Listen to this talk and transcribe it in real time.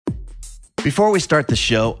Before we start the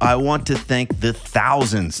show, I want to thank the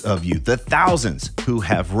thousands of you, who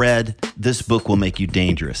have read This Book Will Make You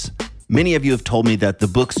Dangerous. Many of you have told me that the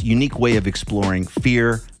book's unique way of exploring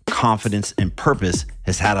fear, confidence, and purpose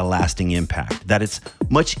has had a lasting impact, that it's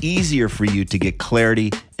much easier for you to get clarity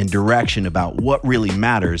and direction about what really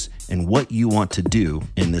matters and what you want to do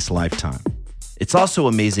in this lifetime. It's also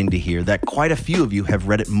amazing to hear that quite a few of you have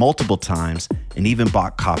read it multiple times and even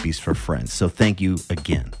bought copies for friends, so thank you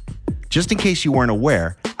again. Just in case you weren't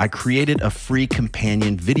aware, I created a free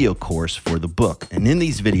companion video course for the book. And in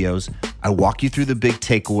these videos, I walk you through the big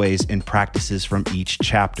takeaways and practices from each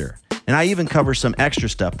chapter. And I even cover some extra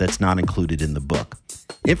stuff that's not included in the book.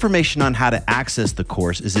 Information on how to access the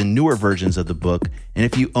course is in newer versions of the book. And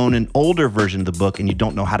if you own an older version of the book and you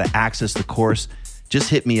don't know how to access the course, just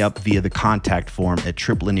hit me up via the contact form at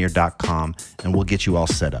triplinear.com and we'll get you all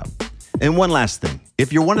set up. And one last thing,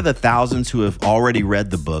 if you're one of the thousands who have already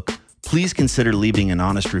read the book, please consider leaving an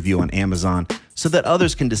honest review on Amazon so that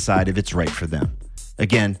others can decide if it's right for them.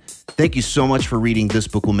 Again, thank you so much for reading This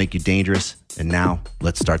Book Will Make You Dangerous. And now,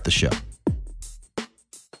 let's start the show.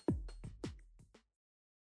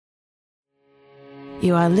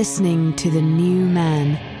 You are listening to the new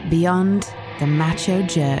man beyond the macho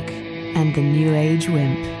jerk and the new age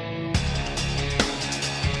wimp.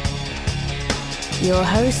 Your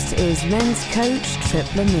host is men's coach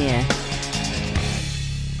Trip Lanier.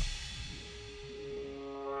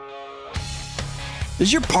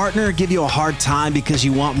 Does your partner give you a hard time because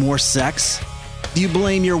you want more sex? Do you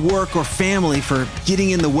blame your work or family for getting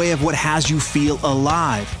in the way of what has you feel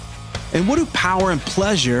alive? And what do power and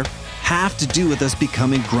pleasure have to do with us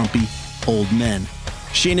becoming grumpy old men?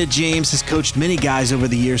 Shana James has coached many guys over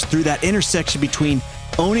the years through that intersection between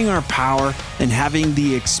owning our power and having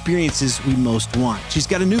the experiences we most want. She's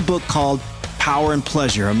got a new book called Power and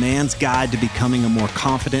Pleasure, A Man's Guide to Becoming a More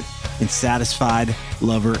Confident and Satisfied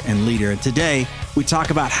Lover and Leader. And today, we talk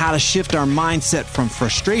about how to shift our mindset from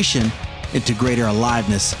frustration into greater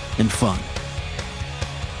aliveness and fun.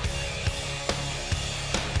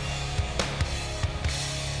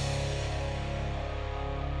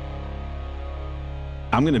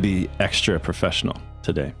 I'm going to be extra professional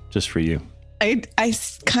today, just for you. I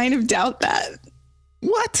kind of doubt that.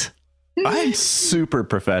 What? I'm super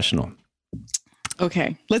professional.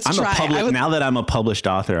 Okay, let's try. Now that I'm a published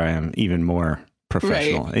author, I am even more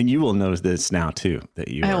professional. Right. And you will know this now too.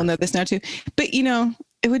 I will know this now too. But you know,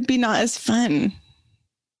 it would be not as fun.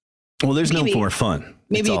 Well, there's no more fun.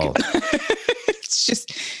 Maybe it's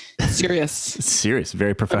just serious. It's serious,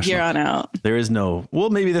 very professional. From here on out. There is no.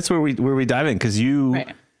 Well, maybe that's where we dive in because you.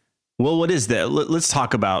 Right. Well, what is that? Let's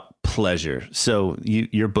talk about pleasure. So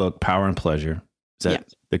your book, Power and Pleasure, is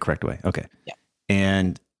that the correct way? Okay. Yeah.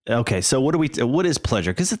 And okay, so what is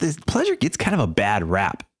pleasure? Because pleasure gets kind of a bad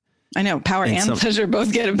rap. I know power and pleasure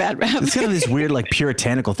both get a bad rap. It's kind of this weird, like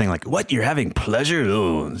puritanical thing. Like, what? You're having pleasure?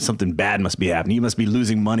 Oh, something bad must be happening. You must be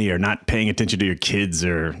losing money or not paying attention to your kids,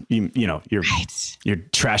 or you're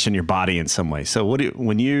trashing your body in some way. So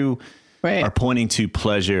when you are pointing to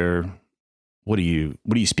pleasure, what are you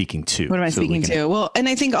speaking to? What am I speaking to? Well, and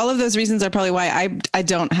I think all of those reasons are probably why I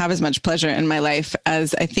don't have as much pleasure in my life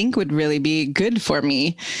as I think would really be good for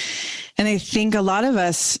me. And I think a lot of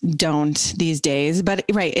us don't these days, but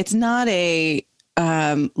it's not a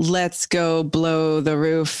let's go blow the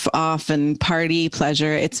roof off and party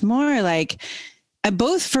pleasure. It's more like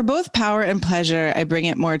for both power and pleasure, I bring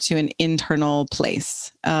it more to an internal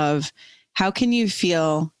place of how can you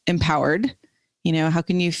feel empowered? You know, how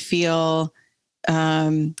can you feel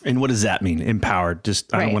and what does that mean? Empowered?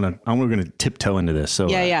 Just we're going to tiptoe into this. So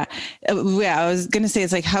yeah. I was going to say,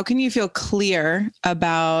 it's like, how can you feel clear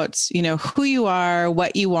about, who you are,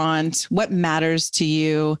 what you want, what matters to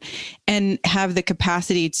you, and have the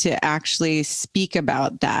capacity to actually speak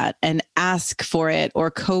about that and ask for it or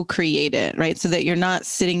co-create it, right? So that you're not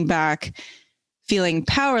sitting back feeling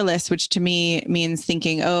powerless, which to me means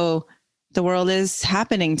thinking, oh, the world is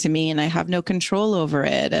happening to me and I have no control over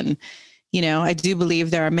it. And I do believe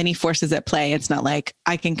there are many forces at play. It's not like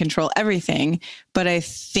I can control everything, but I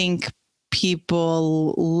think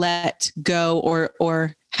people let go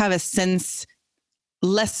or have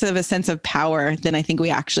less of a sense of power than I think we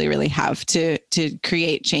actually really have to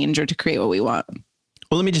create change or to create what we want.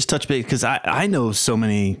 Well, let me just touch base because I know so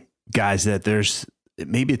many guys that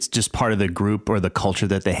maybe it's just part of the group or the culture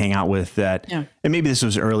that they hang out with and maybe this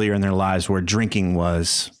was earlier in their lives where drinking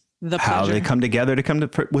was how they come together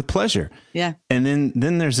with pleasure. Yeah. And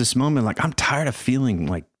then there's this moment like, I'm tired of feeling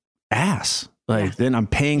like ass. Then I'm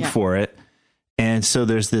paying for it. And so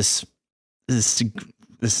there's this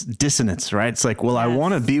dissonance, right? It's like, well, I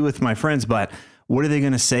want to be with my friends, but what are they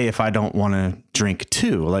going to say if I don't want to drink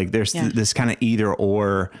too? Like there's this kind of either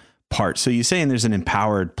or part. So you're saying there's an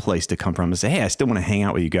empowered place to come from and say, hey, I still want to hang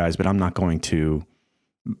out with you guys, but I'm not going to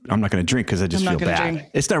drink because I just feel bad. Drink.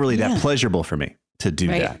 It's not really that pleasurable for me to do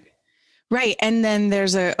that. Right. And then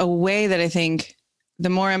there's a way that I think the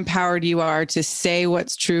more empowered you are to say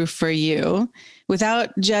what's true for you without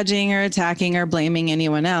judging or attacking or blaming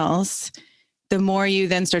anyone else, the more you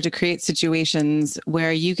then start to create situations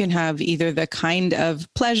where you can have either the kind of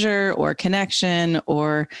pleasure or connection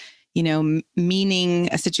or, meaning,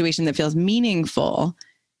 a situation that feels meaningful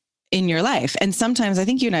in your life. And sometimes, I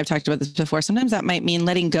think you and I have talked about this before, sometimes that might mean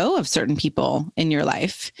letting go of certain people in your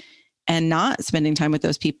life and not spending time with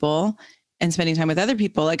those people and spending time with other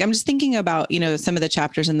people. Like I'm just thinking about, some of the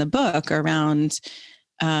chapters in the book around,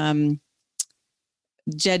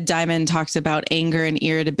 Jed Diamond talks about anger and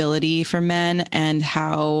irritability for men and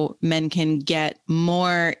how men can get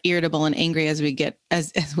more irritable and angry as we get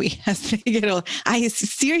old. I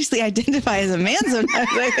seriously identify as a man sometimes,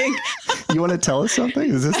 I think. You want to tell us something?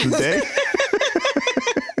 Is this the day?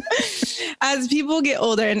 As people get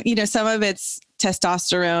older and, some of it's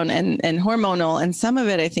testosterone and hormonal, and some of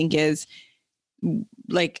it I think is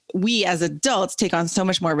like we as adults take on so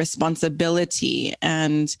much more responsibility,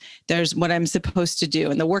 and there's what I'm supposed to do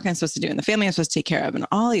and the work I'm supposed to do and the family I'm supposed to take care of and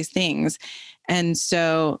all these things. And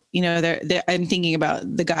so, I'm thinking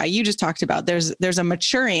about the guy you just talked about. There's a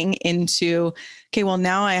maturing into, okay, well,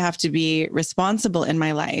 now I have to be responsible in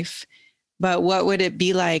my life, but what would it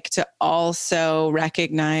be like to also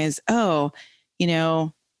recognize,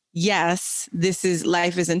 yes,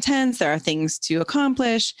 life is intense. There are things to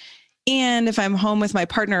accomplish. And if I'm home with my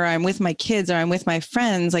partner, or I'm with my kids, or I'm with my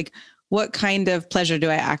friends, like what kind of pleasure do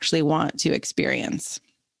I actually want to experience?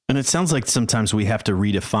 And it sounds like sometimes we have to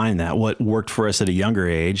redefine that. What worked for us at a younger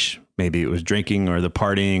age, maybe it was drinking or the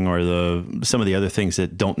partying or some of the other things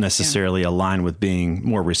that don't necessarily align with being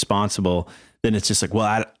more responsible. Then it's just like,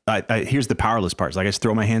 well, I here's the powerless part. It's like I just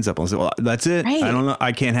throw my hands up and say, well, that's it. Right. I don't know.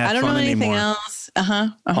 I can't have fun anymore. I don't know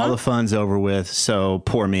anything else. All the fun's over with. So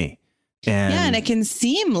poor me. And it can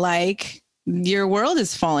seem like your world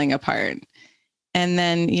is falling apart. And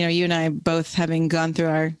then, you and I both having gone through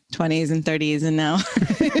our 20s and 30s and now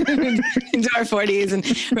into our 40s. And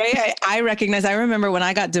I recognize, I remember when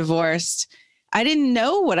I got divorced, I didn't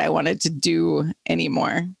know what I wanted to do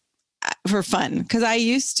anymore for fun. Cause I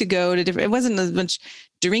used to go to it wasn't as much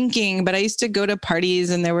drinking, but I used to go to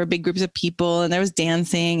parties and there were big groups of people and there was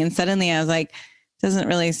dancing. And suddenly I was like, doesn't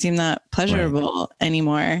really seem that pleasurable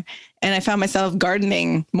anymore. And I found myself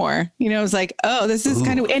gardening more, I was like, oh, this is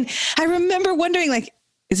kind of, and I remember wondering like,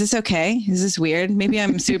 is this okay? Is this weird? Maybe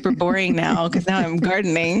I'm super boring now because now I'm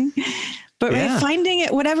gardening, but finding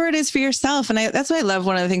it, whatever it is for yourself. And that's why I love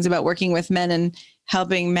one of the things about working with men and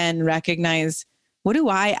helping men recognize, what do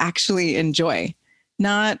I actually enjoy?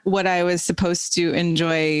 Not what I was supposed to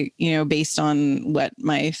enjoy, based on what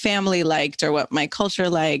my family liked or what my culture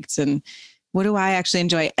liked. And what do I actually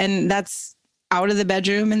enjoy? And that's out of the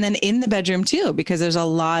bedroom and then in the bedroom too, because there's a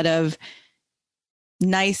lot of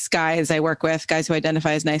nice guys I work with, guys who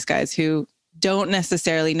identify as nice guys who don't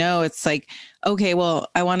necessarily know. It's like, okay, well,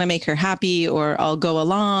 I want to make her happy, or I'll go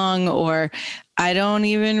along, or I don't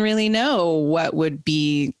even really know what would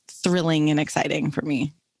be thrilling and exciting for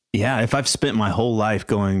me. Yeah. If I've spent my whole life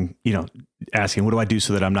going, asking, what do I do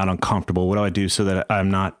so that I'm not uncomfortable? What do I do so that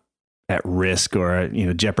I'm not at risk or,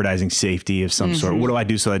 jeopardizing safety of some sort? What do I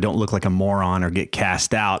do so I don't look like a moron or get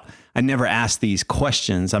cast out? I never ask these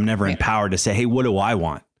questions. I'm never empowered to say, hey, what do I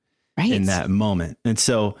want in that moment? And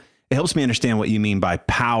so it helps me understand what you mean by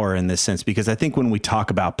power in this sense, because I think when we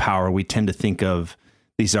talk about power, we tend to think of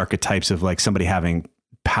these archetypes of like somebody having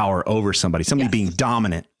power over somebody being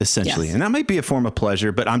dominant essentially. And that might be a form of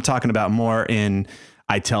pleasure, but I'm talking about more in,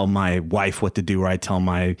 I tell my wife what to do, or I tell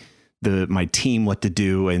my team what to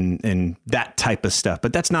do and that type of stuff.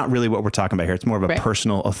 But that's not really what we're talking about here. It's more of a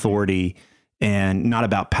personal authority and not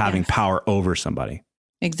about having power over somebody.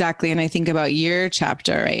 Exactly. And I think about your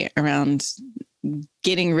chapter, around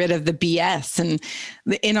getting rid of the BS and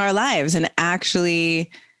in our lives and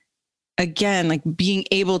actually, again, like being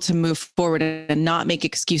able to move forward and not make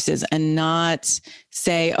excuses and not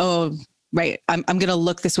say, oh, I'm going to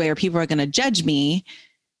look this way or people are going to judge me.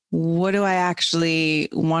 What do I actually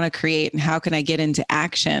want to create, and how can I get into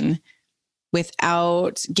action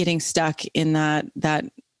without getting stuck in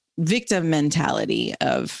that victim mentality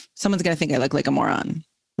of someone's going to think I look like a moron?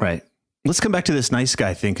 Right. Let's come back to this nice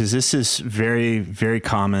guy thing, because this is very, very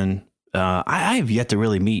common. I have yet to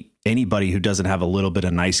really meet anybody who doesn't have a little bit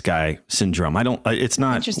of nice guy syndrome. It's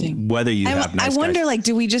not whether you have nice guys. I wonder, like,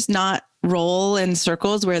 do we just not role in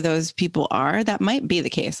circles where those people are, that might be the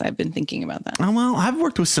case. I've been thinking about that. Well, I've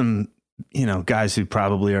worked with some, guys who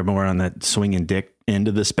probably are more on that swinging dick end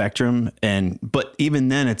of the spectrum. But even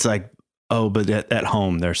then it's like, oh, but at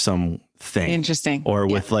home, there's some thing. Interesting. Or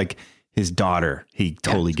with like his daughter, he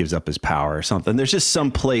totally gives up his power or something. There's just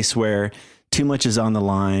some place where too much is on the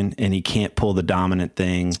line and he can't pull the dominant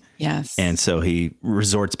thing. Yes. And so he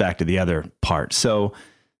resorts back to the other part. So,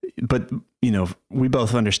 but we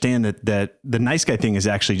both understand that the nice guy thing is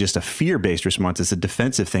actually just a fear-based response. It's a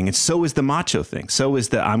defensive thing. And so is the macho thing. So is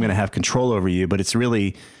the, I'm going to have control over you, but it's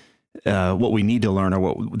really what we need to learn, or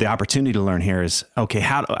what the opportunity to learn here is, okay,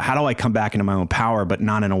 how do I come back into my own power, but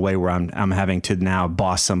not in a way where I'm having to now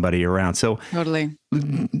boss somebody around. So totally.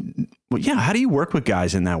 Well, yeah. How do you work with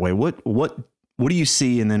guys in that way? What do you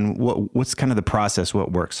see? And then what's kind of the process?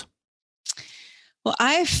 What works? Well,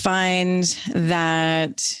 I find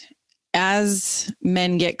that as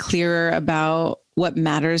men get clearer about what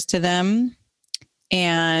matters to them,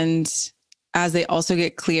 and as they also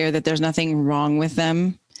get clear that there's nothing wrong with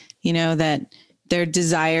them, that their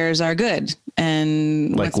desires are good.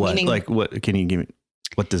 And like what? Like what? Can you give me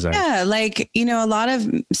what desire? Yeah, like, a lot of,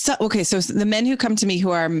 so the men who come to me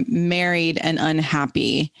who are married and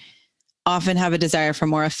unhappy often have a desire for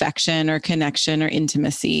more affection or connection or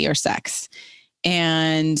intimacy or sex.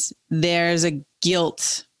 And there's a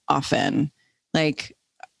guilt often, like,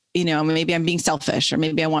 maybe I'm being selfish, or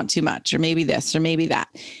maybe I want too much, or maybe this, or maybe that.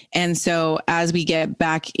 And so as we get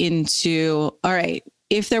back into, all right,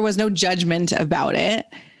 if there was no judgment about it,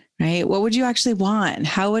 right, what would you actually want?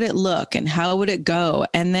 How would it look? And how would it go?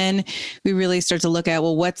 And then we really start to look at,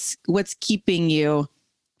 well, what's keeping you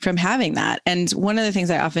from having that? And one of the things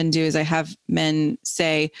I often do is I have men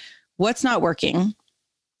say, what's not working?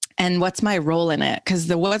 And what's my role in it?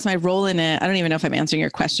 Because what's my role in it? I don't even know if I'm answering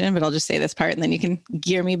your question, but I'll just say this part and then you can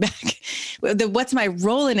gear me back. What's my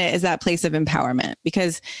role in it is that place of empowerment.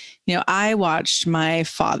 Because, I watched my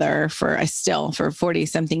father for 40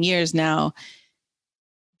 something years now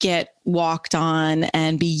get walked on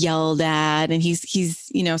and be yelled at. And he's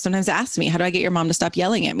sometimes asks me, how do I get your mom to stop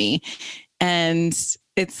yelling at me? And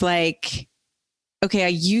it's like, okay, I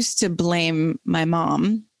used to blame my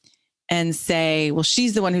mom and say, well,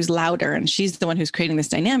 she's the one who's louder and she's the one who's creating this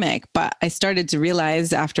dynamic. But I started to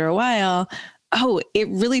realize after a while, it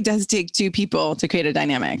really does take two people to create a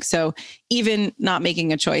dynamic. So even not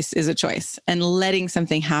making a choice is a choice, and letting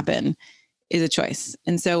something happen is a choice.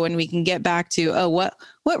 And so when we can get back to, what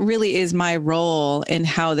really is my role in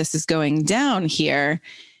how this is going down here,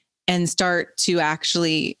 and start to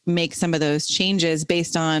actually make some of those changes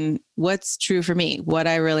based on what's true for me, what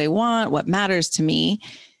I really want, what matters to me,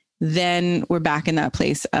 then we're back in that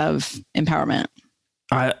place of empowerment.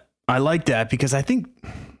 I like that, because I think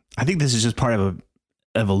this is just part of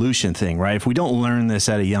a evolution thing, right? If we don't learn this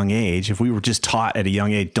at a young age, if we were just taught at a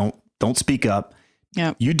young age, don't speak up.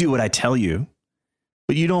 Yeah. You do what I tell you,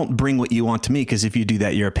 but you don't bring what you want to me, because if you do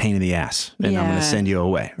that, you're a pain in the ass and I'm going to send you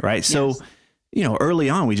away. Right. Yes. So, early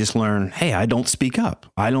on, we just learn, hey, I don't speak up.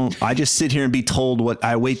 I just sit here and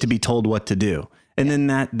wait to be told what to do. And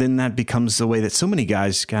then that becomes the way that so many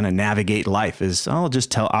guys kind of navigate life is,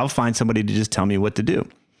 I'll find somebody to just tell me what to do.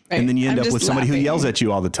 Right. And then you end up with somebody who yells at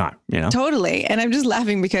you all the time, Totally. And I'm just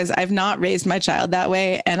laughing because I've not raised my child that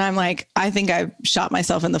way. And I'm like, I think I've shot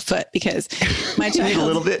myself in the foot, because my child, a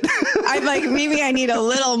little bit. I'm like, maybe I need a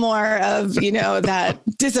little more of, that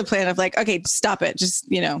discipline of like, okay, stop it.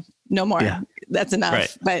 Just, no more. Yeah. That's enough.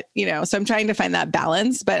 Right. But, so I'm trying to find that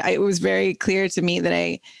balance, but it was very clear to me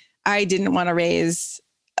that I didn't want to raise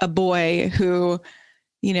a boy who,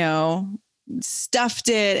 stuffed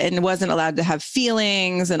it and wasn't allowed to have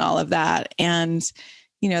feelings and all of that. And,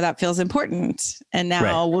 that feels important. And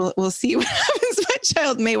now we'll see what happens. My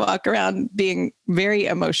child may walk around being very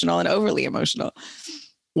emotional and overly emotional.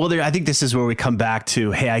 Well, I think this is where we come back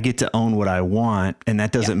to, hey, I get to own what I want. And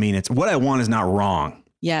that doesn't mean what I want is not wrong.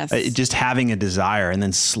 Yes. Just having a desire and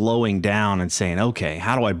then slowing down and saying, okay,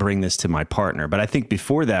 how do I bring this to my partner? But I think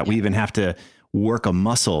before that, we even have to work a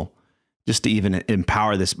muscle just to even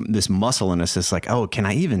empower this muscle in us. It's like, oh, can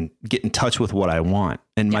I even get in touch with what I want?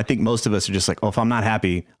 And I think most of us are just like, oh, if I'm not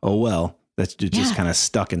happy, oh, well, that's just kind of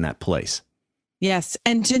stuck in that place. Yes.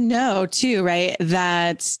 And to know too, right,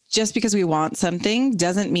 that just because we want something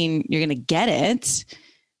doesn't mean you're going to get it.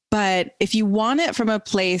 But if you want it from a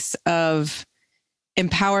place of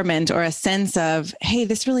empowerment or a sense of, hey,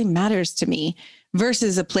 this really matters to me,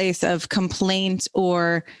 versus a place of complaint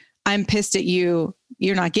or I'm pissed at you,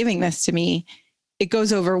 you're not giving this to me, it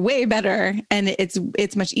goes over way better. And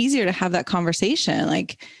it's much easier to have that conversation.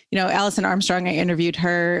 Like, Alison Armstrong, I interviewed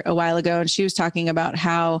her a while ago, and she was talking about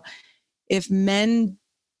how, if men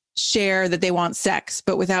share that they want sex,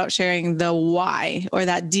 but without sharing the why or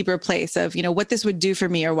that deeper place of, what this would do for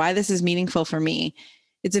me or why this is meaningful for me,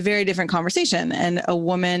 it's a very different conversation. And a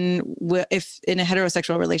woman, if in a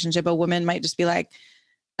heterosexual relationship, a woman might just be like,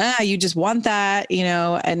 you just want that,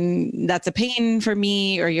 and that's a pain for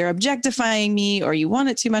me, or you're objectifying me, or you want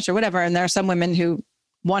it too much or whatever. And there are some women who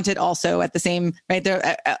want it also at the same, right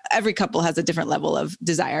there. Every couple has a different level of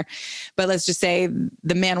desire, but let's just say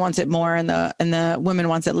the man wants it more and the woman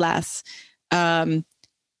wants it less.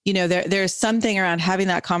 There's something around having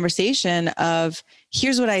that conversation of,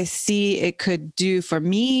 here's what I see it could do for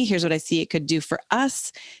me. Here's what I see it could do for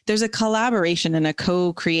us. There's a collaboration and a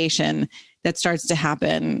co-creation that starts to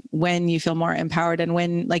happen when you feel more empowered. And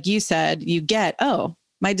when, like you said, you get, oh,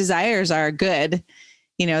 my desires are good.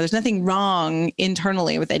 There's nothing wrong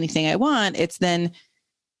internally with anything I want. It's then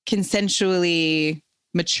consensually,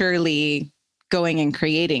 maturely going and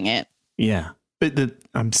creating it. Yeah. But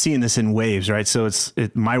I'm seeing this in waves, right? So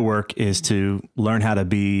my work is to learn how to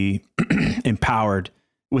be empowered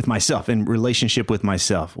with myself, in relationship with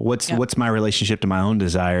myself. What's my relationship to my own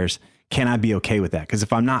desires? Can I be okay with that? Because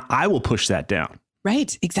if I'm not, I will push that down.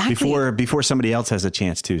 Right. Exactly. Before somebody else has a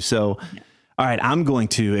chance to. So, all right, I'm going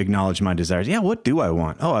to acknowledge my desires. Yeah. What do I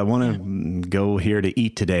want? Oh, I want to go here to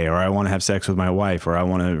eat today, or I want to have sex with my wife, or I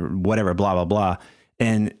want to whatever, blah, blah, blah.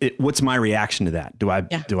 And what's my reaction to that? Do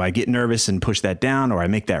I get nervous and push that down, or I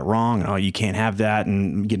make that wrong? Oh, you can't have that,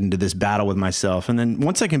 and get into this battle with myself. And then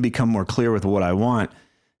once I can become more clear with what I want,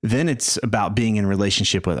 then it's about being in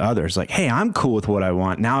relationship with others. Like, hey, I'm cool with what I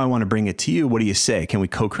want. Now I want to bring it to you. What do you say? Can we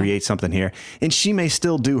co-create something here? And she may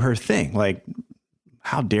still do her thing. Like,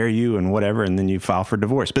 how dare you and whatever. And then you file for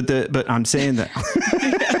divorce. But I'm saying that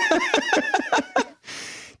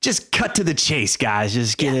just cut to the chase, guys.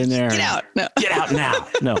 Just get in there. Get out. No. Get out now.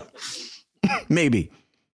 No, maybe.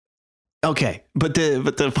 Okay. But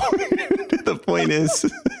the point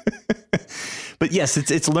is, but yes,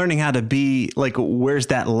 it's learning how to be like, where's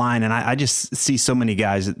that line? And I just see so many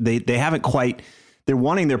guys, they haven't quite, they're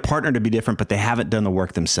wanting their partner to be different, but they haven't done the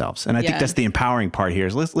work themselves. And I think that's the empowering part here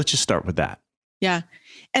is let's just start with that. Yeah.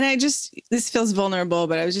 And this feels vulnerable,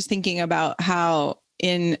 but I was just thinking about how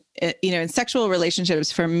in sexual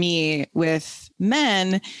relationships for me with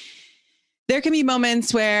men, there can be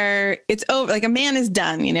moments where it's over, like a man is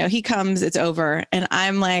done, he comes, it's over. And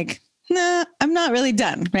I'm like, nah, I'm not really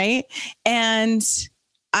done. Right. And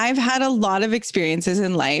I've had a lot of experiences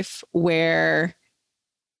in life where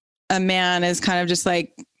a man is kind of just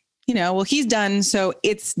like, well, he's done. So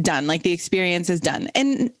it's done. Like the experience is done.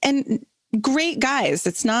 And great guys.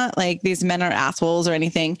 It's not like these men are assholes or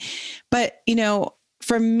anything, but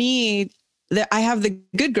for me, I have the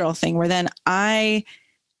good girl thing where then I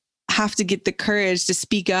have to get the courage to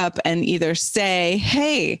speak up and either say,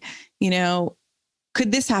 hey,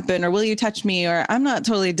 could this happen? Or will you touch me? Or I'm not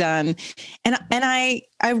totally done. And I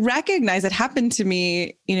recognize it happened to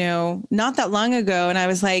me, not that long ago. And I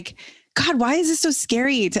was like, God, why is this so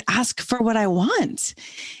scary to ask for what I want?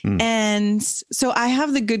 And so I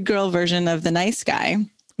have the good girl version of the nice guy.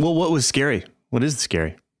 Well, what was scary? What is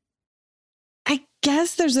scary? I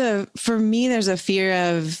guess there's a fear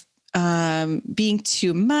of being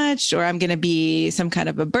too much, or I'm going to be some kind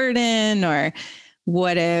of a burden, or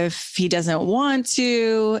what if he doesn't want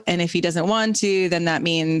to? And if he doesn't want to, then that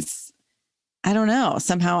means, I don't know,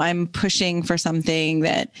 somehow I'm pushing for something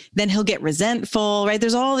that then he'll get resentful, right?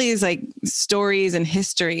 There's all these like stories and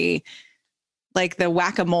history, like the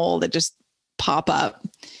whack-a-mole that just pop up.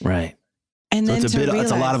 Right. And so then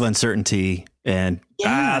it's a lot of uncertainty, and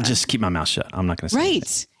I'll just keep my mouth shut. I'm not going to say anything.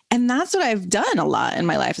 Right. And that's what I've done a lot in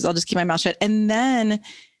my life is I'll just keep my mouth shut. And then,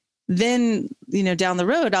 down the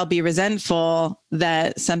road, I'll be resentful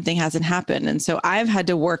that something hasn't happened. And so I've had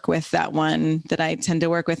to work with that one that I tend to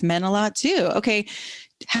work with men a lot too. Okay.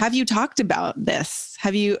 Have you talked about this?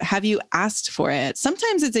 Have you asked for it?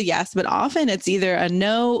 Sometimes it's a yes, but often it's either a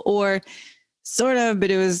no or sort of,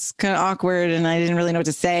 but it was kind of awkward and I didn't really know what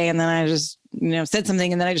to say. And then I just, said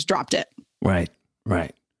something and then I just dropped it. Right.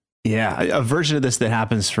 Right. Yeah. A version of this that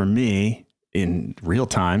happens for me in real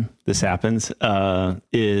time, this happens,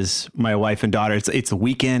 is my wife and daughter. It's the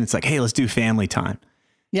weekend. It's like, hey, let's do family time.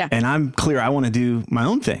 Yeah. And I'm clear. I want to do my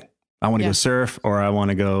own thing. I want to go surf, or I want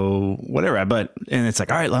to go whatever. And it's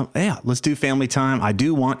like, all right, let's do family time. I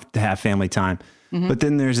do want to have family time. Mm-hmm. But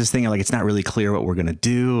then there's this thing like, it's not really clear what we're going to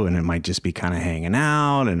do. And it might just be kind of hanging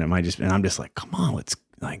out, and and I'm just like, come on, let's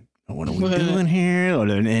like, what are we doing here?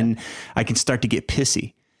 And I can start to get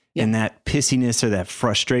pissy. Yeah. And that pissiness or that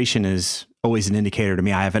frustration is always an indicator to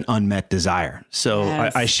me I have an unmet desire. So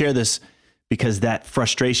I share this because that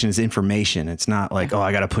frustration is information. It's not like, oh,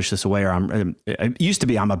 I got to push this away, or it used to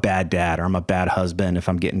be, I'm a bad dad or I'm a bad husband if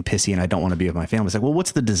I'm getting pissy and I don't want to be with my family. It's like, well,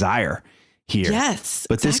 what's the desire here? Yes.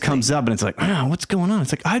 But this comes up and it's like, oh, what's going on?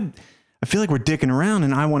 It's like, I feel like we're dicking around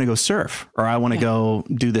and I want to go surf, or I want to go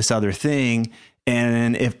do this other thing.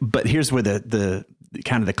 But here's where the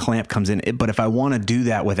kind of the clamp comes in. But if I want to do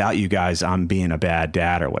that without you guys, I'm being a bad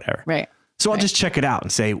dad or whatever. Right. So I'll just check it out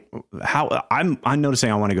and say how I'm noticing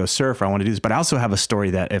I want to go surf, or I want to do this, but I also have a story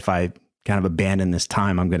that if I kind of abandon this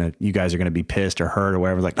time, you guys are going to be pissed or hurt or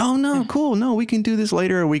whatever. Like, oh no, cool. No, we can do this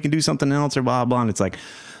later, or we can do something else, or blah, blah. And it's like,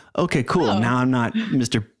 okay, cool. Oh. Now I'm not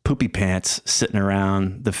Mr. Poopy Pants sitting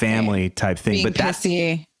around the family type thing, being but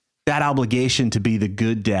pissy. That obligation to be the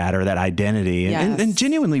good dad, or that identity, and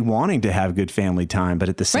genuinely wanting to have good family time, but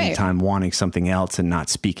at the same time wanting something else and not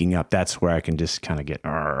speaking up. That's where I can just kind of get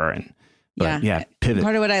pivot.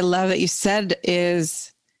 Part of what I love that you said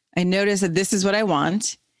is, I noticed that this is what I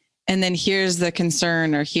want. And then here's the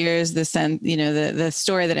concern, or here's the sense, the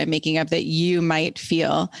story that I'm making up that you might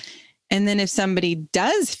feel. And then if somebody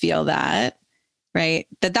does feel that, right,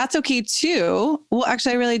 that's okay too. Well,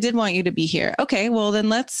 actually, I really did want you to be here. Okay, well, then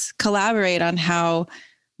let's collaborate on how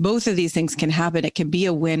both of these things can happen. It can be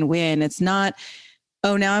a win-win. It's not,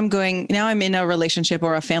 oh, now I'm in a relationship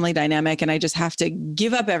or a family dynamic and I just have to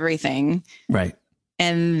give up everything. Right.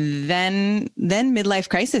 And then midlife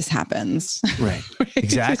crisis happens. Right.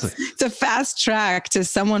 Exactly. It's a fast track to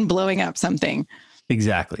someone blowing up something.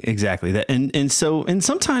 Exactly. That, and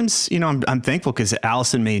sometimes, I'm thankful because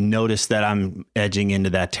Allison may notice that I'm edging into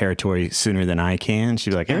that territory sooner than I can.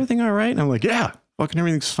 She'd be like, everything all right? And I'm like, yeah, fucking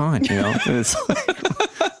everything's fine. And it's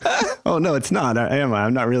like, oh no, it's not.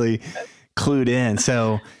 I'm not really clued in.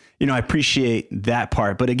 So, I appreciate that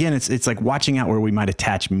part, but again, it's like watching out where we might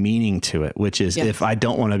attach meaning to it, which is if I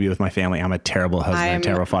don't want to be with my family, I'm a terrible husband, a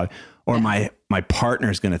terrible father, or my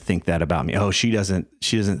partner's going to think that about me. Oh, she doesn't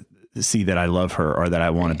see that I love her or that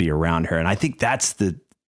I want to be around her. And I think that's the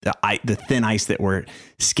thin ice that we're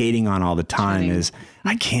skating on all the time is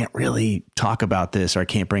I can't really talk about this, or I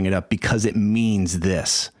can't bring it up because it means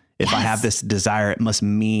this. If I have this desire, it must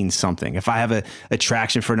mean something. If I have a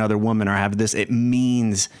attraction for another woman, or I have this, it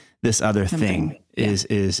means this other thing is,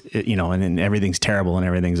 and then everything's terrible and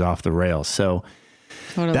everything's off the rails. So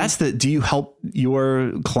do you help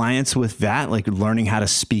your clients with that? Like learning how to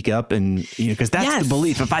speak up and, because that's the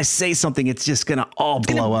belief. If I say something, it's just going to all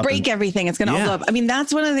blow up. Break everything. It's going to all blow up. I mean,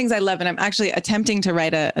 that's one of the things I love. And I'm actually attempting to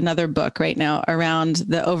write another book right now around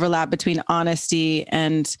the overlap between honesty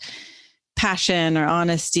and passion, or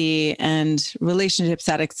honesty and relationship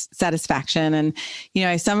satisfaction.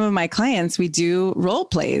 And, some of my clients, we do role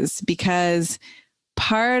plays because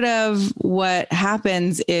part of what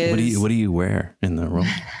happens is... What do you wear in the role?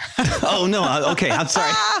 Oh, no. Okay. I'm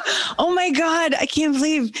sorry. Oh my God. I can't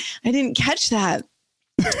believe I didn't catch that.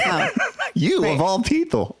 Wow. Of all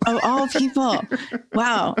people. Of all people.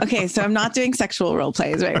 Wow. Okay. So I'm not doing sexual role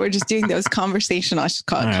plays, right? We're just doing those conversational, I should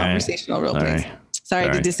call it conversational role plays. Right. Sorry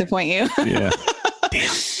to disappoint you. Yeah. Damn.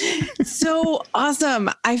 So awesome.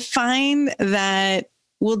 I find that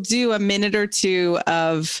we'll do a minute or two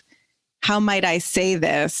of how might I say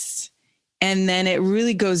this? And then it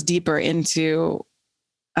really goes deeper into,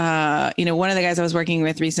 one of the guys I was working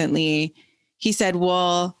with recently, he said,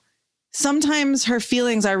 well, sometimes her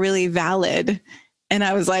feelings are really valid. And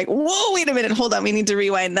I was like, whoa, wait a minute. Hold on. We need to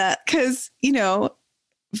rewind that. Cause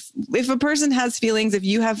if a person has feelings, if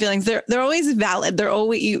you have feelings, they're always valid. They're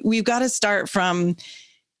always, we've got to start from,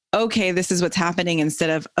 okay, this is what's happening, instead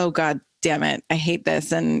of, oh God damn it, I hate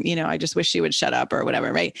this. And, I just wish she would shut up or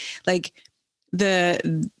whatever. Right. Like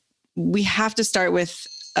we have to start with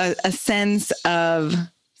a sense of,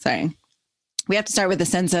 we have to start with a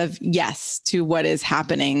sense of yes to what is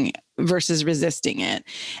happening versus resisting it.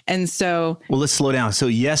 And so, well, let's slow down. So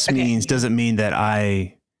yes doesn't mean that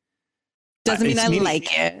doesn't mean I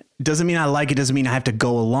like it. Doesn't mean I like it. Doesn't mean I have to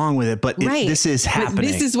go along with it, but this is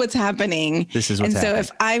happening. This is what's happening. And so if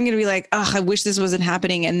I'm going to be like, oh, I wish this wasn't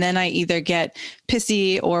happening. And then I either get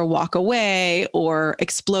pissy or walk away or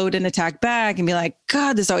explode and attack back and be like,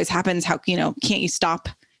 God, this always happens. How, can't you stop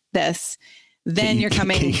this? Then you're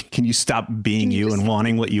coming. Can you stop being you and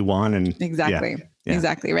wanting what you want? And exactly. Yeah.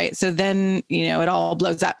 Exactly. Right. So then, it all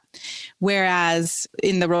blows up. Whereas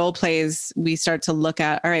in the role plays, we start to look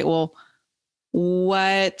at, all right, well,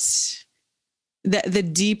 what the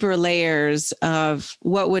deeper layers of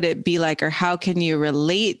what would it be like, or how can you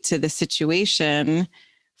relate to the situation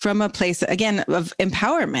from a place, again, of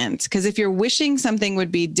empowerment? Because if you're wishing something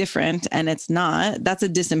would be different and it's not, that's a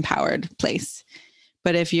disempowered place.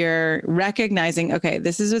 But if you're recognizing, okay,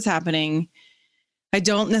 this is what's happening, I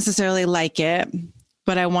don't necessarily like it,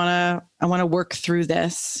 but I want to work through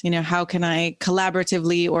this. How can I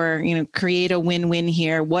collaboratively or, create a win-win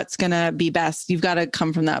here? What's going to be best? You've got to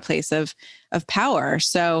come from that place of power.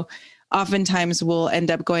 So oftentimes we'll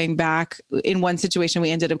end up going back. In one situation,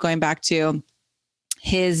 we ended up going back to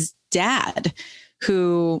his dad,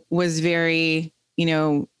 who was very,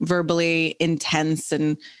 verbally intense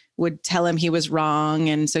and would tell him he was wrong.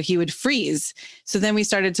 And so he would freeze. So then we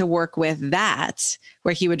started to work with that,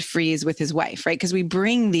 where he would freeze with his wife, right? Because we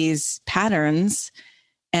bring these patterns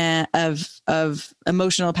of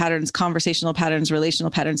emotional patterns, conversational patterns,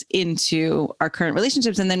 relational patterns into our current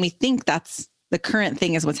relationships. And then we think that's the current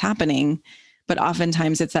thing is what's happening. But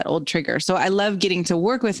oftentimes it's that old trigger. So I love getting to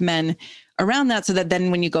work with men around that, so that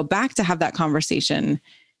then when you go back to have that conversation,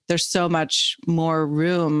 there's so much more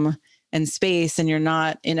room and space, and you're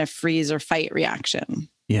not in a freeze or fight reaction.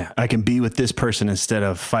 Yeah. I can be with this person instead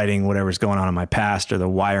of fighting whatever's going on in my past or the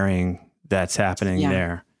wiring that's happening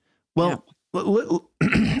there. Well,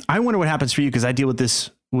 I wonder what happens for you, because I deal with this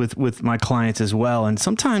with my clients as well. And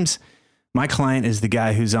sometimes my client is the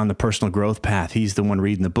guy who's on the personal growth path. He's the one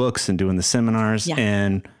reading the books and doing the seminars,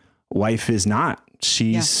 and wife is not.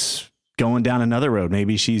 She's going down another road.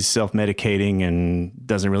 Maybe she's self-medicating and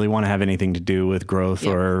doesn't really want to have anything to do with growth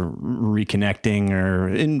or reconnecting,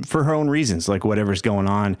 or for her own reasons, like whatever's going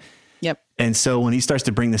on. Yep. And so when he starts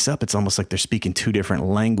to bring this up, it's almost like they're speaking two different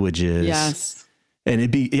languages. Yes.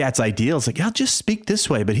 And it's ideal. It's like, I'll just speak this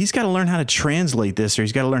way, but he's got to learn how to translate this, or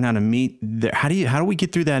he's got to learn how to meet how do we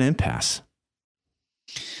get through that impasse?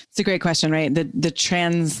 It's a great question, right? The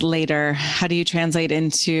translator, how do you translate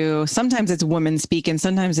into, sometimes it's woman speak and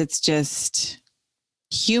sometimes it's just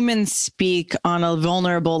human speak on a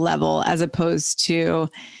vulnerable level, as opposed to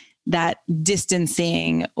that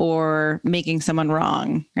distancing or making someone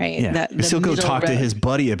wrong, right? Yeah. He'll go talk to his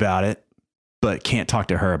buddy about it, but can't talk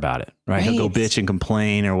to her about it, right? He'll go bitch and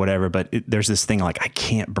complain or whatever, but there's this thing like, I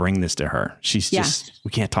can't bring this to her. She's just,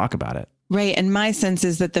 we can't talk about it. Right. And my sense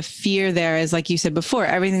is that the fear there is, like you said before,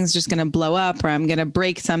 everything's just going to blow up, or I'm going to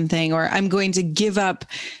break something, or I'm going to give up.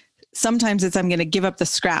 Sometimes I'm going to give up the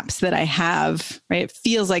scraps that I have, right? It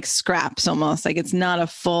feels like scraps, almost like it's not a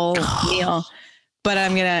full meal, but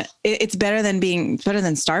it's better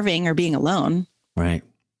than starving or being alone. Right.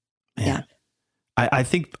 Man. Yeah. I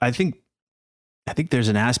think there's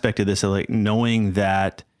an aspect of this of like knowing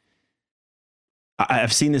that.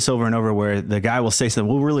 I've seen this over and over, where the guy will say something,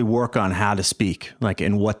 we'll really work on how to speak, like,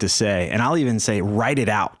 and what to say. And I'll even say, write it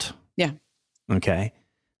out. Yeah. Okay.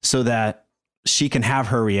 So that she can have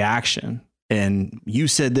her reaction. And you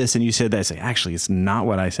said this and you said that. I say, actually, it's not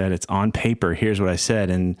what I said. It's on paper. Here's what I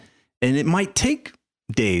said. And it might take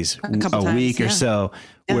days, a week or so,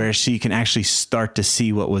 where she can actually start to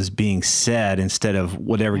see what was being said, instead of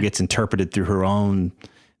whatever gets interpreted through her own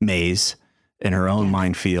maze and her own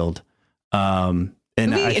minefield. And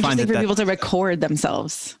I find that people to record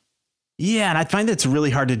themselves. Yeah. And I find that's really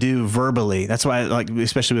hard to do verbally. That's why, like,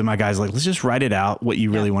 especially with my guys, like, let's just write it out, what you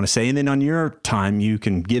really want to say. And then on your time, you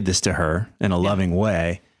can give this to her in a loving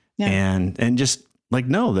way and just like,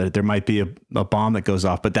 know that there might be a bomb that goes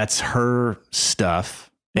off, but that's her stuff.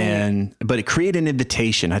 But it create an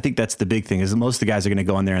invitation. I think that's the big thing, is most of the guys are going to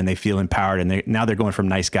go in there and they feel empowered, and now they're going from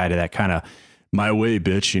nice guy to that kind of my way,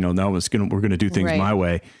 bitch. Now we're going to do things my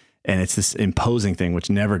way. And it's this imposing thing,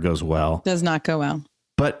 which never goes well. Does not go well.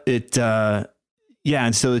 But it,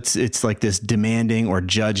 and so it's like this demanding or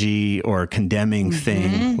judgy or condemning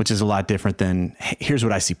thing, which is a lot different than, hey, here's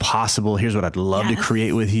what I see possible. Here's what I'd love to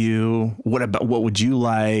create with you. What would you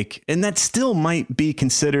like? And that still might be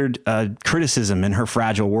considered criticism in her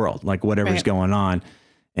fragile world, like whatever's going on.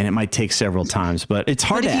 And it might take several times, but it's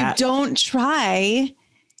hard if you don't try,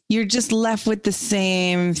 you're just left with the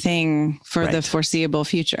same thing for the foreseeable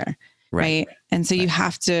future. Right. And so you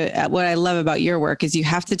have to, what I love about your work is you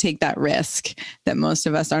have to take that risk that most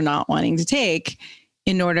of us are not wanting to take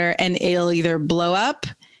in order, and it'll either blow up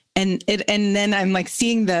and then I'm like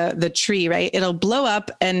seeing the tree, right? It'll blow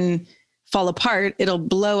up and fall apart. It'll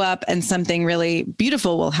blow up and something really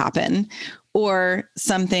beautiful will happen, or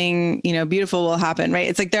something, beautiful will happen. Right.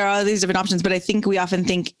 It's like, there are all these different options, but I think we often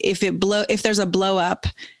think if there's a blow up,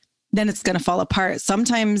 then it's going to fall apart.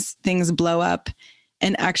 Sometimes things blow up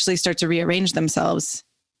and actually start to rearrange themselves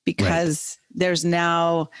because there's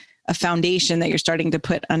now a foundation that you're starting to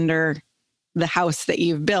put under the house that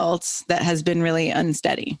you've built that has been really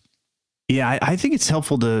unsteady. Yeah. I think it's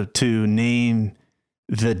helpful to name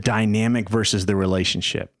the dynamic versus the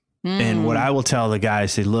relationship. And what I will tell the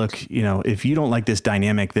guys, say, look, if you don't like this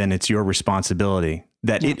dynamic, then it's your responsibility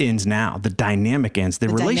that it ends now. The dynamic ends. The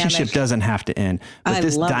relationship doesn't have to end. But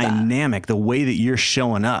this dynamic, the way that you're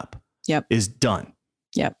showing up is done.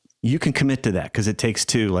 Yep. You can commit to that because it takes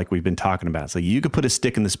two, like we've been talking about. So you could put a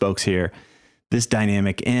stick in the spokes here. This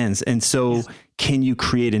dynamic ends. And so can you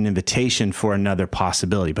create an invitation for another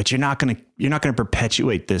possibility? But you're not going to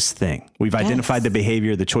perpetuate this thing. We've identified the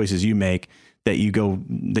behavior, the choices you make that you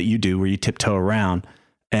do where you tiptoe around.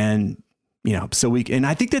 And, so and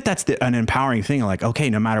I think that's an empowering thing. Like, okay,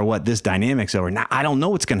 no matter what, this dynamic's over. Now, I don't know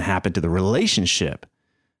what's going to happen to the relationship,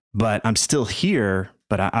 but I'm still here.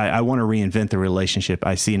 But I want to reinvent the relationship.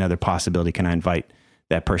 I see another possibility. Can I invite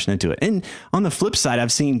that person into it? And on the flip side,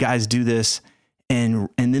 I've seen guys do this and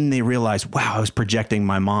then they realize, wow, I was projecting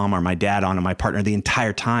my mom or my dad onto my partner the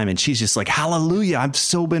entire time. And she's just like, hallelujah, I've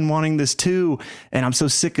so been wanting this too. And I'm so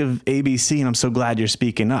sick of ABC and I'm so glad you're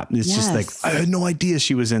speaking up. It's just like, I had no idea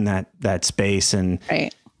she was in that space. And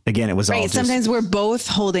again, it was all just, sometimes we're both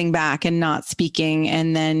holding back and not speaking.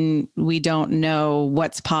 And then we don't know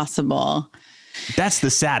what's possible. That's the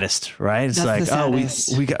saddest, right? It's like,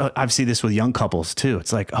 I see this with young couples too.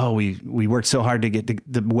 It's like, we worked so hard to get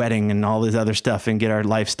the wedding and all this other stuff and get our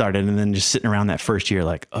life started. And then just sitting around that first year,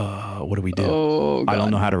 like, what do we do? Oh, I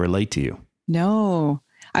don't know how to relate to you. No,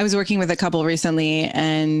 I was working with a couple recently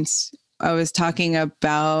and I was talking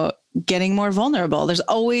about getting more vulnerable. There's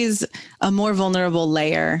always a more vulnerable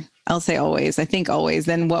layer. I'll say always, I think always,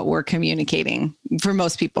 than what we're communicating for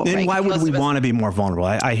most people. And why would we want to be more vulnerable?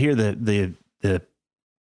 I hear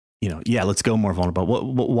let's go more vulnerable.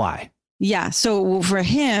 Why? Yeah. So for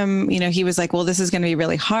him, he was like, well, this is going to be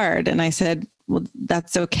really hard. And I said, well,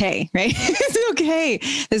 that's okay. Right. It's okay.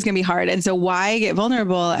 This is going to be hard. And so why get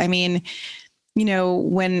vulnerable? I mean,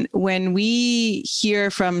 when we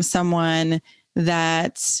hear from someone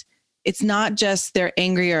that it's not just they're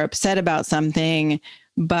angry or upset about something,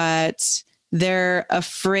 but they're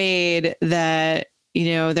afraid that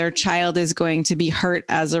their child is going to be hurt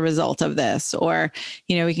as a result of this, or,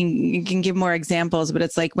 you can give more examples, but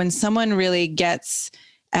it's like when someone really gets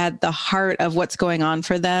at the heart of what's going on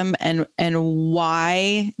for them and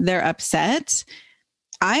why they're upset,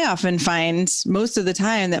 I often find most of the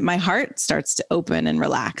time that my heart starts to open and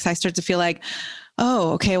relax. I start to feel like,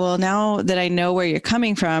 oh, okay, well, now that I know where you're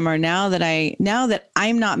coming from, or now that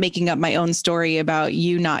I'm not making up my own story about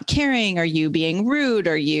you not caring or you being rude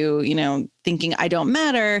or you thinking I don't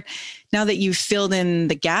matter, now that you've filled in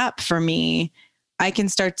the gap for me, I can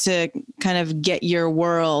start to kind of get your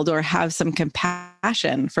world or have some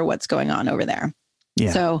compassion for what's going on over there.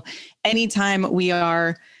 Yeah. So anytime we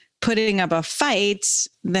are putting up a fight,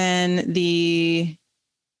 then the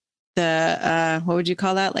what would you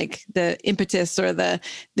call that? Like the impetus or the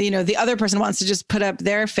other person wants to just put up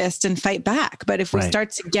their fist and fight back. But if we start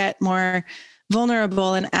to get more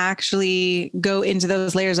vulnerable and actually go into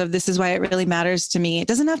those layers of this is why it really matters to me. It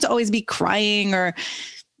doesn't have to always be crying or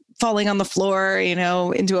falling on the floor,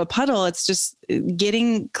 into a puddle. It's just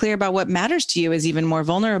getting clear about what matters to you is even more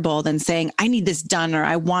vulnerable than saying, I need this done, or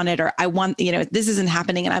I want it, or I want, this isn't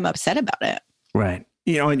happening and I'm upset about it. Right.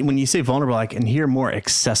 When you say vulnerable, I can hear more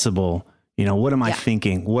accessible, what am I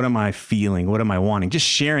thinking? What am I feeling? What am I wanting? Just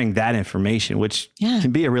sharing that information, which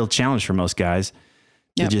can be a real challenge for most guys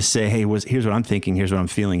to just say, hey, here's what I'm thinking. Here's what I'm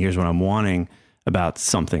feeling. Here's what I'm wanting about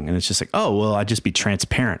something. And it's just like, oh, well, I'd just be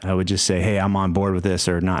transparent. I would just say, hey, I'm on board with this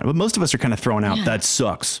or not. But most of us are kind of throwing out that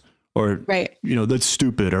sucks or, that's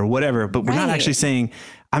stupid or whatever. But we're not actually saying,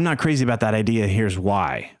 I'm not crazy about that idea. Here's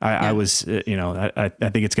why. I was, I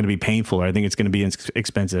think it's going to be painful, or I think it's going to be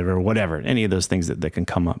expensive, or whatever. Any of those things that can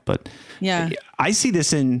come up. But I see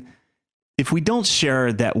this if we don't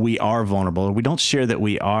share that we are vulnerable, or we don't share that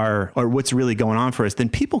we are, or what's really going on for us, then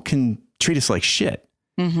people can treat us like shit.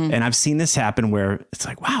 Mm-hmm. And I've seen this happen where it's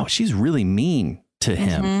like, wow, she's really mean to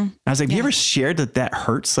him. Mm-hmm. I was like, have you ever shared that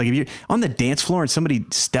hurts? Like if you're on the dance floor and somebody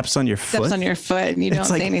steps on your foot and you don't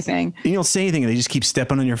say anything. And you don't say anything and they just keep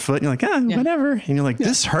stepping on your foot and you're like, whatever. And you're like,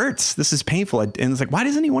 this hurts. This is painful. And it's like, why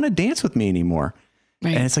doesn't he want to dance with me anymore?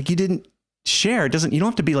 Right. And it's like, you didn't share. You don't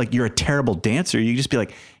have to be like, you're a terrible dancer. You just be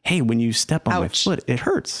like, hey, when you step on my foot, it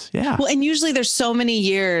hurts. Yeah. Well, and usually there's so many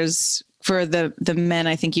years for the men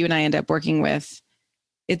I think you and I end up working with.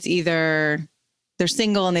 It's either they're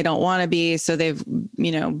single and they don't want to be, so they've,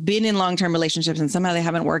 been in long-term relationships and somehow they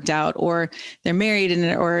haven't worked out, or they're married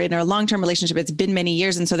or in a long-term relationship, it's been many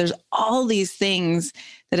years. And so there's all these things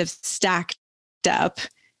that have stacked up,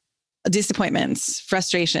 disappointments,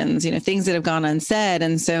 frustrations, things that have gone unsaid.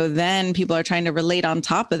 And so then people are trying to relate on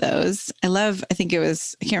top of those. I can't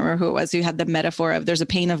remember who it was who had the metaphor of there's a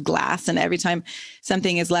pane of glass, and every time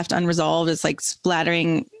something is left unresolved, it's like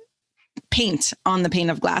splattering paint on the pane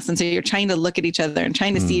of glass. And so you're trying to look at each other and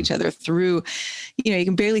trying to see each other through, you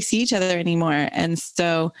can barely see each other anymore. And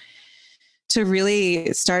so to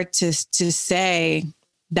really start to say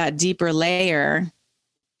that deeper layer,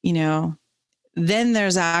 then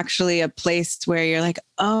there's actually a place where you're like,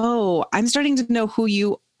 oh, I'm starting to know who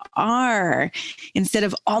you are, instead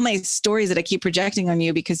of all my stories that I keep projecting on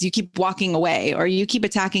you because you keep walking away or you keep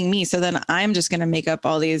attacking me. So then I'm just going to make up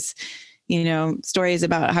all these, stories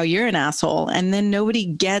about how you're an asshole. And then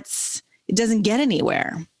it doesn't get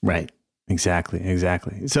anywhere. Right.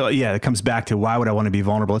 Exactly. So yeah, it comes back to, why would I want to be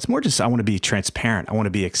vulnerable? It's more just, I want to be transparent. I want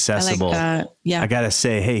to be accessible. I like that. Yeah. I got to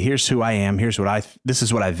say, hey, here's who I am. This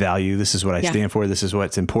is what I value. This is what I stand for. This is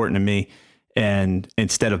what's important to me. And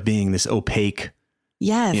instead of being this opaque.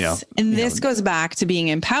 Yes. And this goes back to being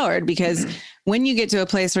empowered, because when you get to a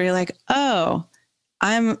place where you're like, oh,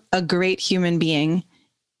 I'm a great human being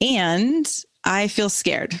and I feel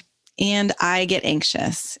scared and I get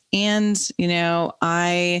anxious and,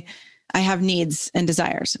 I have needs and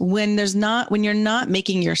desires. When you're not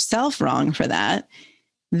making yourself wrong for that,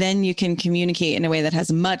 then you can communicate in a way that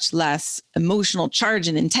has much less emotional charge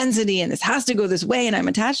and intensity. And this has to go this way. And I'm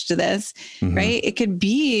attached to this, right? It could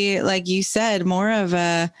be, like you said, more of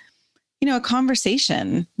a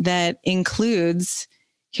conversation that includes,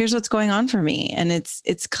 here's what's going on for me. And it's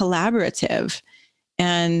collaborative.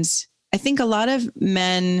 And I think a lot of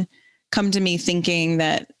men come to me thinking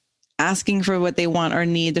that asking for what they want or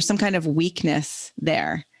need, there's some kind of weakness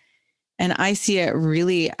there. And I see it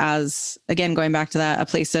really as, again, going back to that, a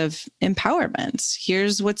place of empowerment.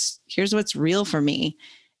 Here's what's real for me.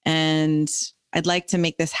 And I'd like to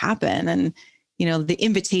make this happen. And, the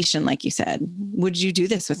invitation, like you said, would you do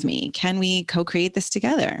this with me? Can we co-create this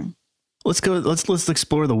together? Let's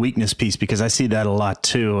explore the weakness piece, because I see that a lot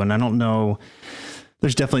too. And I don't know,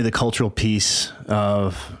 there's definitely the cultural piece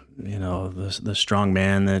of, the strong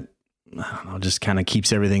man that, I don't know, just kind of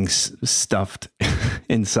keeps everything stuffed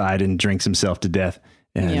inside and drinks himself to death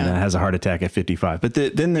and has a heart attack at 55. But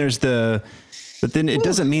then it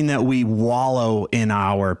doesn't mean that we wallow in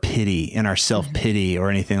our pity, in our self-pity or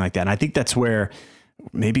anything like that. And I think that's where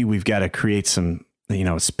maybe we've got to create some,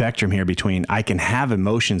 spectrum here between, I can have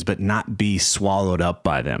emotions, but not be swallowed up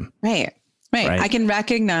by them. Right. I can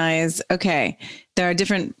recognize, okay, there are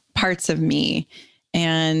different parts of me.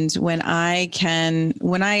 And when I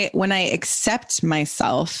accept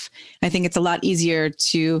myself, I think it's a lot easier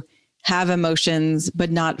to have emotions, but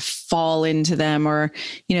not fall into them. Or,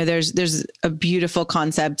 there's a beautiful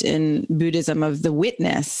concept in Buddhism of the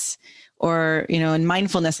witness, or, in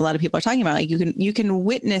mindfulness, a lot of people are talking about, like, you can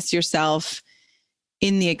witness yourself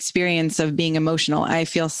in the experience of being emotional. I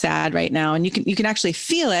feel sad right now. And you can actually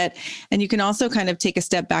feel it. And you can also kind of take a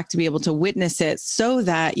step back to be able to witness it so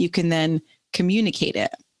that you can then communicate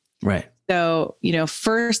it. Right. So,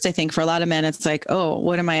 first, I think for a lot of men, it's like, oh,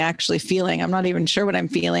 what am I actually feeling? I'm not even sure what I'm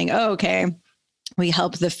feeling. Oh, okay. We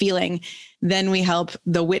help the feeling, then we help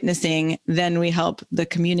the witnessing, then we help the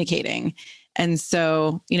communicating. And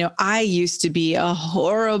so, I used to be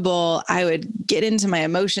I would get into my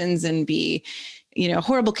emotions and be,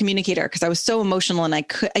 horrible communicator, because I was so emotional and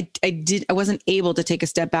I wasn't able to take a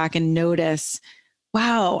step back and notice,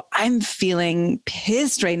 wow, I'm feeling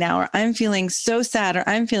pissed right now, or I'm feeling so sad, or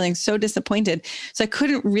I'm feeling so disappointed. So I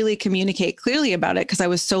couldn't really communicate clearly about it because I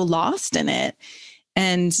was so lost in it.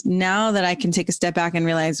 And now that I can take a step back and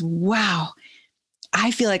realize, wow,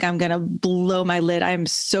 I feel like I'm going to blow my lid. I'm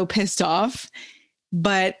so pissed off,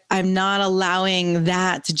 but I'm not allowing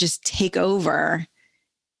that to just take over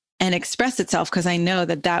and express itself, because I know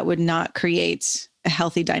that would not create a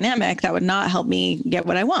healthy dynamic. That would not help me get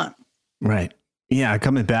what I want. Right. Yeah.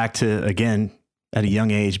 Coming back to, again, at a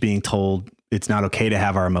young age, being told it's not okay to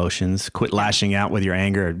have our emotions, quit lashing out with your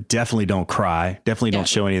anger. Definitely don't cry. Definitely don't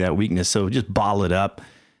show any of that weakness. So just bottle it up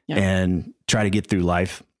and try to get through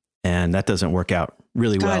life. And that doesn't work out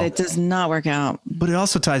really well. It does not work out. But it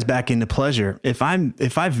also ties back into pleasure. If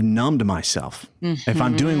I've numbed myself, if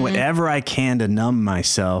I'm doing whatever I can to numb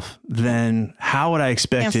myself, then how would I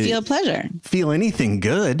expect to feel pleasure, feel anything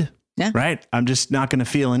good? Yeah. Right. I'm just not going to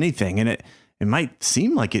feel anything. And it might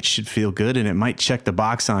seem like it should feel good, and it might check the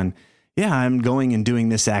box on, I'm going and doing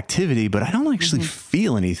this activity, but I don't actually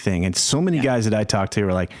feel anything. And so many guys that I talk to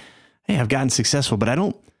are like, hey, I've gotten successful, but I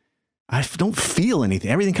don't feel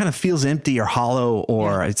anything. Everything kind of feels empty or hollow,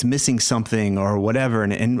 or it's missing something or whatever.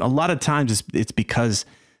 And a lot of times it's because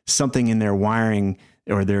something in their wiring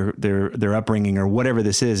or their upbringing or whatever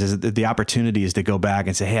this is the opportunity is to go back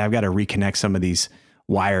and say, hey, I've got to reconnect some of these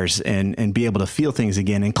wires and be able to feel things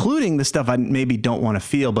again, including the stuff I maybe don't want to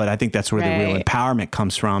feel. But I think that's where the real empowerment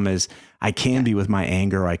comes from, is I can be with my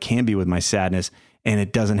anger, or I can be with my sadness, and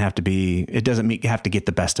it doesn't have to get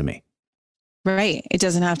the best of me. Right. It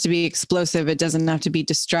doesn't have to be explosive. It doesn't have to be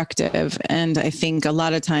destructive. And I think a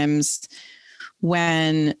lot of times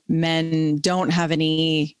when men don't have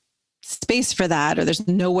any space for that, or there's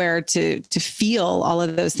nowhere to feel all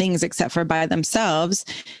of those things except for by themselves,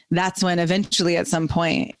 that's when eventually at some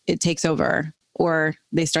point it takes over, or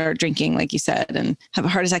they start drinking, like you said, and have a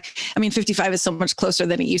heart attack. I mean, 55 is so much closer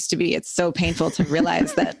than it used to be. It's so painful to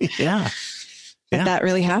realize that. That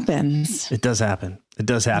really happens. It does happen. It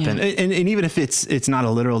does happen. Yeah. And even if it's not a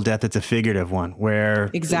literal death, it's a figurative one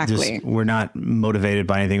where we're not motivated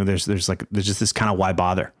by anything. There's just this kind of why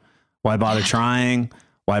bother? Why bother trying?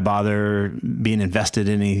 Why bother being invested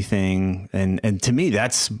in anything? And to me,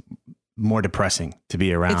 that's more depressing to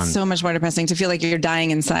be around. It's so much more depressing to feel like you're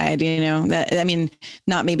dying inside, that, I mean,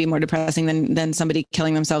 not maybe more depressing than somebody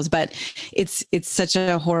killing themselves, but it's such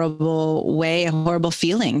a horrible way, a horrible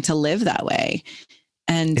feeling to live that way.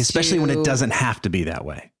 And especially when it doesn't have to be that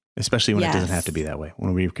way, it doesn't have to be that way,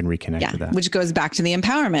 when we can reconnect with that. Which goes back to the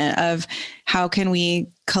empowerment of how can we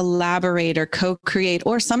collaborate or co-create,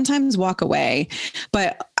 or sometimes walk away.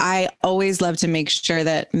 But I always love to make sure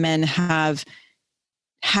that men have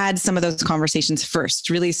had some of those conversations first,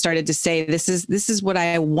 really started to say, this is what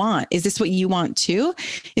I want. Is this what you want too?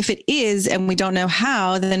 If it is, and we don't know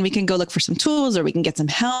how, then we can go look for some tools, or we can get some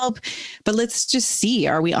help, but let's just see,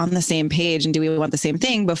 are we on the same page, and do we want the same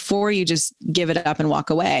thing before you just give it up and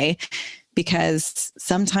walk away? Because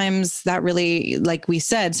sometimes that really, like we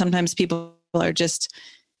said, sometimes people are just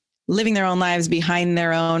living their own lives behind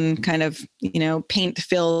their own kind of,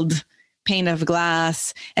 paint-filled pane of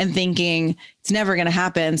glass, and thinking it's never going to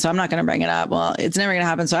happen, so I'm not going to bring it up. Well, it's never going to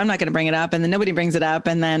happen, so I'm not going to bring it up. And then nobody brings it up,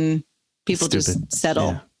 and then people just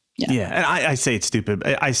settle. Yeah. And I say it's stupid.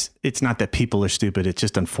 It's not that people are stupid. It's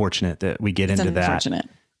just unfortunate that we get into that.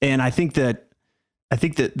 And I think that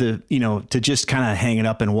the, to just kind of hang it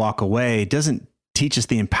up and walk away doesn't teach us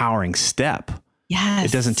the empowering step. Yes.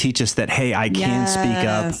 It doesn't teach us that, hey, I can speak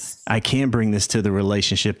up. I can bring this to the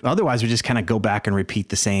relationship. Otherwise, we just kind of go back and repeat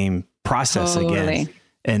the same process again.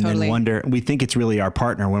 And then wonder, we think it's really our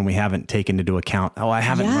partner when we haven't taken into account, I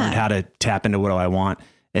haven't learned how to tap into what I want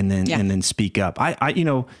and then speak up. I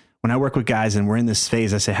when I work with guys and we're in this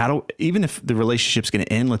phase, I say, even if the relationship's going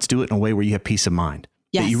to end, let's do it in a way where you have peace of mind.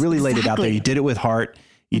 Yes, that you really laid it out there. You did it with heart.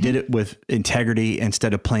 You did it with integrity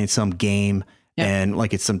instead of playing some game. Yep. And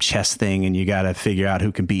like it's some chess thing, and you got to figure out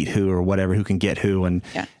who can beat who or whatever, who can get who, and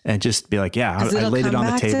just be like, I laid it on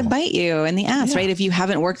the table. To bite you in the ass, right? If you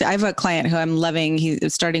haven't worked, I have a client who I'm loving.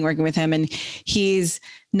 He's starting working with him, and he's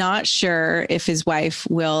not sure if his wife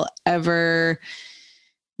will ever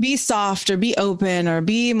be soft or be open or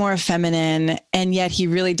be more feminine, and yet he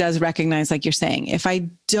really does recognize, like you're saying, if I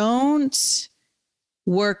don't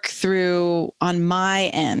work through on my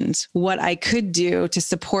end what I could do to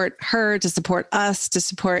support her, to support us, to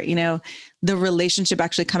support, the relationship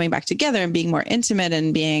actually coming back together and being more intimate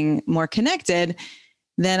and being more connected,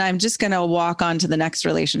 then I'm just going to walk on to the next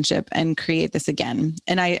relationship and create this again.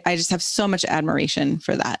 And I just have so much admiration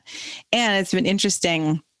for that. And it's been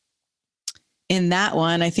interesting in that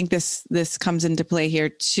one. I think this comes into play here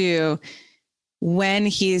too. When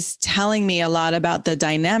he's telling me a lot about the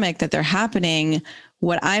dynamic that they're happening,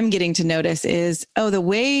 what I'm getting to notice is, the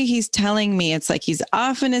way he's telling me, it's like he's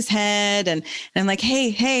off in his head, and I'm like,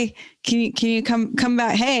 hey, can you come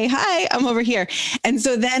back? Hey, hi, I'm over here. And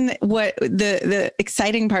so then what the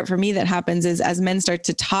exciting part for me that happens is, as men start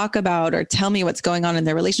to talk about or tell me what's going on in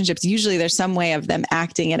their relationships, usually there's some way of them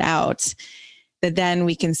acting it out that then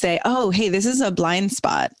we can say, hey, this is a blind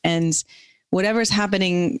spot. And whatever's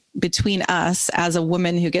happening between us as a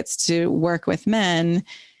woman who gets to work with men,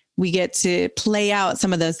 we get to play out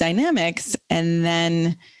some of those dynamics and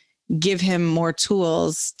then give him more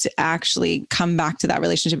tools to actually come back to that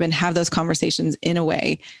relationship and have those conversations in a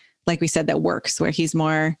way, like we said, that works, where he's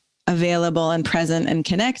more available and present and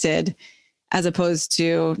connected, as opposed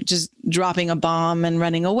to just dropping a bomb and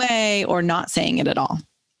running away or not saying it at all.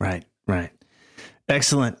 Right.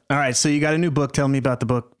 Excellent. All right. So you got a new book. Tell me about the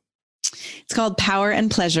book. It's called Power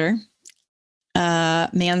and Pleasure,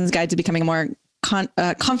 Man's Guide to Becoming a More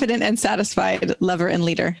Confident and Satisfied Lover and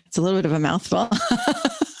Leader. It's a little bit of a mouthful.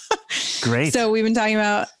 Great. So we've been talking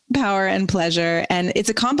about power and pleasure, and it's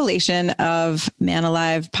a compilation of Man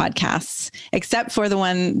Alive podcasts, except for the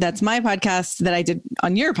one that's my podcast that I did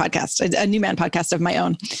on your podcast, a New Man podcast of my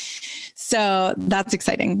own. So that's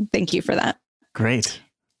exciting. Thank you for that. Great.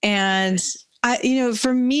 And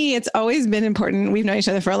For me, it's always been important. We've known each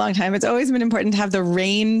other for a long time. It's always been important to have the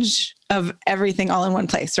range of everything all in one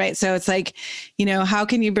place, right? So it's like, how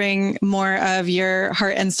can you bring more of your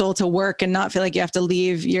heart and soul to work and not feel like you have to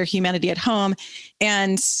leave your humanity at home?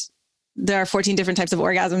 And there are 14 different types of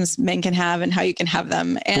orgasms men can have and how you can have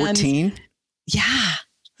them. And 14? Yeah. Isn't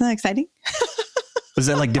that exciting? Was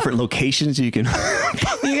that like different locations you can?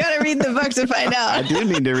 You got to read the book to find out. I do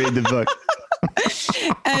need to read the book.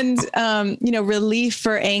 And, relief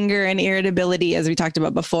for anger and irritability, as we talked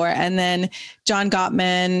about before. And then John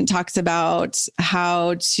Gottman talks about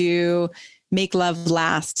how to make love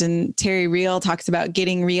last. And Terry Real talks about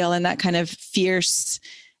getting real and that kind of fierce,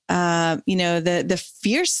 the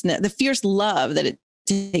fierceness, the fierce love that it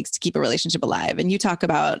takes to keep a relationship alive. And you talk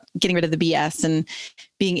about getting rid of the BS and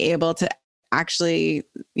being able to actually,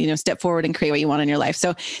 step forward and create what you want in your life.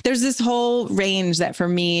 So there's this whole range that for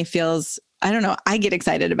me feels, I don't know, I get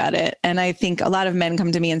excited about it. And I think a lot of men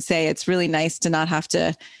come to me and say, it's really nice to not have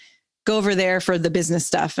to go over there for the business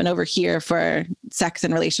stuff and over here for sex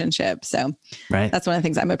and relationships. So That's one of the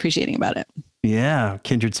things I'm appreciating about it. Yeah.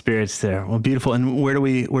 Kindred spirits there. Well, beautiful. And where do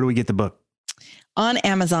we get the book? On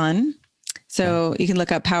Amazon. So You can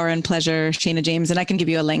look up Power and Pleasure, Shana James, and I can give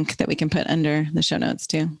you a link that we can put under the show notes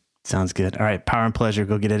too. Sounds good. All right. Power and Pleasure.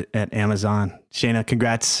 Go get it at Amazon. Shana,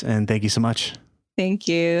 congrats. And thank you so much. Thank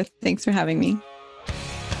you. Thanks for having me.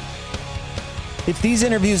 If these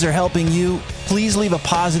interviews are helping you, please leave a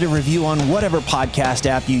positive review on whatever podcast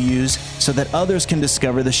app you use so that others can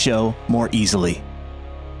discover the show more easily.